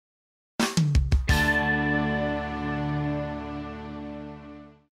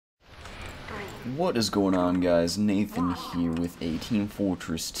What is going on, guys? Nathan here with a Team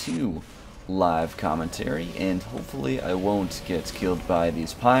Fortress 2 live commentary, and hopefully I won't get killed by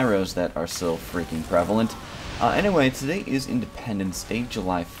these pyros that are so freaking prevalent. Anyway, today is Independence Day,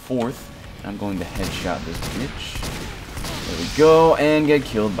 July 4th, and I'm going to headshot this bitch. There we go, and get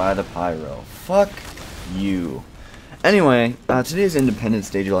killed by the pyro. Fuck you. Anyway, today is Independence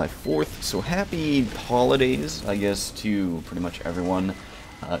Day, July 4th, so happy holidays, I guess, to pretty much everyone.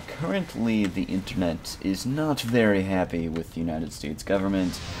 Currently, the internet is not very happy with the United States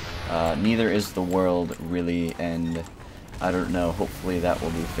government. Neither is the world, really, and I don't know, hopefully that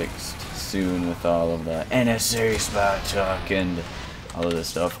will be fixed soon with all of the NSA spy talk and all of this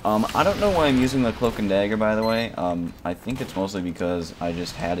stuff. I don't know why I'm using the cloak and dagger, by the way. I think it's mostly because I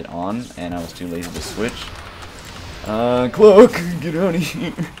just had it on, and I was too lazy to switch. Cloak, get out of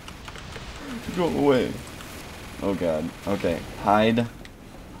here. Go away. Oh god. Okay, hide,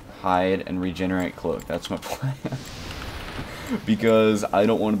 and regenerate cloak. That's my plan. Because I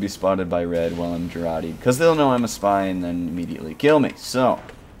don't want to be spotted by red while I'm Girardi. Because they'll know I'm a spy and then immediately kill me. So,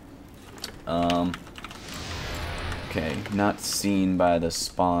 okay, not seen by the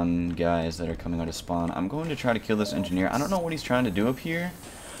spawn guys that are coming out of spawn. I'm going to try to kill this engineer. I don't know what he's trying to do up here.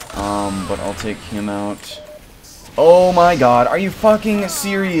 But I'll take him out. Oh my god, are you fucking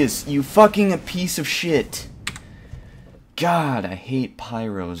serious? You fucking piece of shit. God, I hate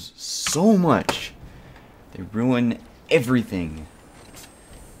pyros so much. They ruin everything.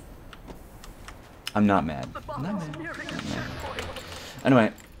 I'm not mad. I'm not mad.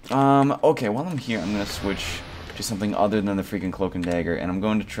 Anyway, okay, while I'm here, I'm gonna switch to something other than the freaking cloak and dagger, and I'm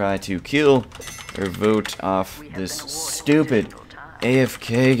going to try to kill or vote off this stupid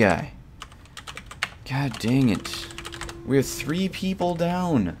AFK guy. God dang it. We're 3 people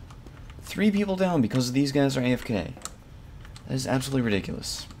down. 3 people down because these guys are AFK. That is absolutely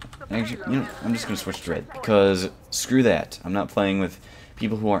ridiculous. Actually, you know, I'm just going to switch to red, because screw that. I'm not playing with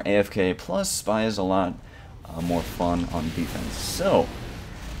people who are AFK, plus spy is a lot more fun on defense. So,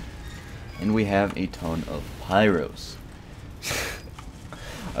 and we have a ton of pyros.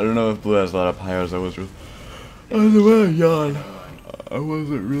 I don't know if Blue has a lot of pyros. I was really... On the way, yawn. I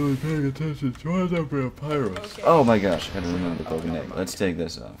wasn't really paying attention to what number of pyros. Oh my gosh, I gotta remember the cloak and dagger. Let's take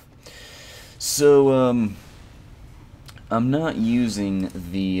this off. So, I'm not using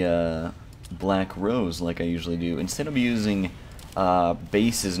the black rose like I usually do. Instead of using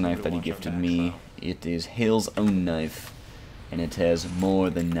Base's knife that he gifted me, it is Hale's own knife, and it has more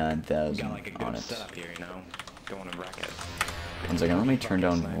than 9,000 on it. One second, let me turn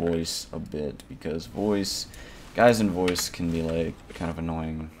down voice a bit, because guys in voice can be like kind of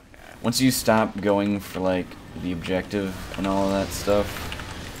annoying. Once you stop going for like the objective and all of that stuff,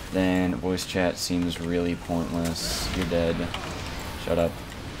 then voice chat seems really pointless. You're dead. Shut up.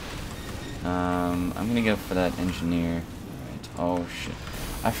 I'm gonna go for that engineer. Right. Oh shit.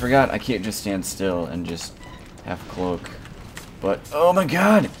 I forgot I can't just stand still and just have cloak. But, oh my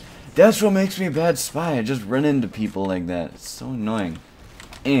god! That's what makes me a bad spy. I just run into people like that. It's so annoying.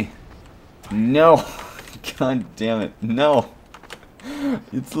 No! God damn it. No!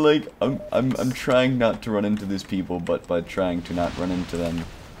 It's like, I'm trying not to run into these people, but by trying to not run into them,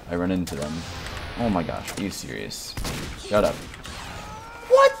 I run into them. Oh my gosh, are you serious? Shut up.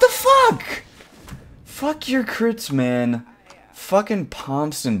 What the fuck? Fuck your crits, man. Fucking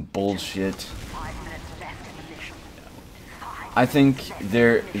pumps and bullshit. I think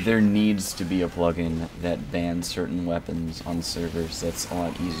there needs to be a plugin that bans certain weapons on servers. That's a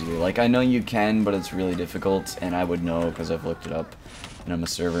lot easier. Like, I know you can, but it's really difficult, and I would know because I've looked it up, and I'm a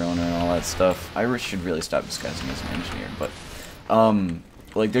server owner and all that stuff. I should really stop disguising as an engineer, but,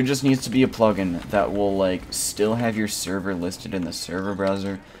 like, there just needs to be a plugin that will, like, still have your server listed in the server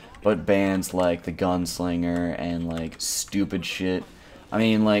browser, but bans, like, the gunslinger and, like, stupid shit. I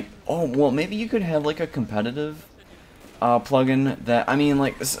mean, like, oh, well, maybe you could have, like, a competitive plugin that, I mean,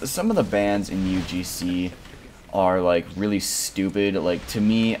 like, some of the bans in UGC are, like, really stupid. Like, to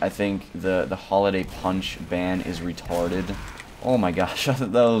me, I think the Holiday Punch ban is retarded. Oh my gosh, I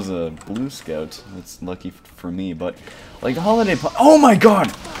thought that was a Blue Scout. That's lucky for me, but, like, the Holiday Punch... Oh my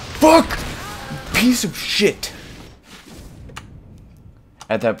god! Fuck! Piece of shit!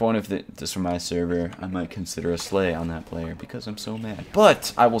 At that point, if this were my server, I might consider a slay on that player, because I'm so mad.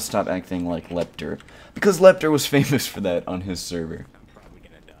 But I will stop acting like Lepter, because Lepter was famous for that on his server.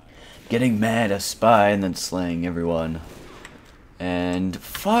 Getting mad at spy and then slaying everyone. And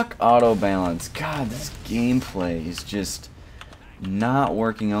fuck auto balance. God, this gameplay is just not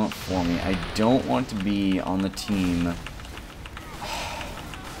working out for me. I don't want to be on the team.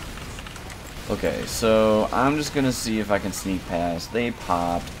 Okay, so I'm just gonna see if I can sneak past. They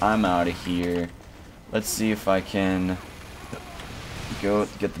popped. I'm out of here. Let's see if I can go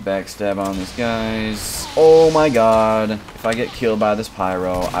get the backstab on these guys. Oh my god. If I get killed by this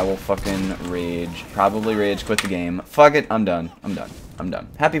pyro, I will fucking rage. Probably rage quit the game. Fuck it, I'm done. I'm done. I'm done.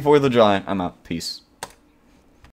 Happy 4th of July. I'm out. Peace.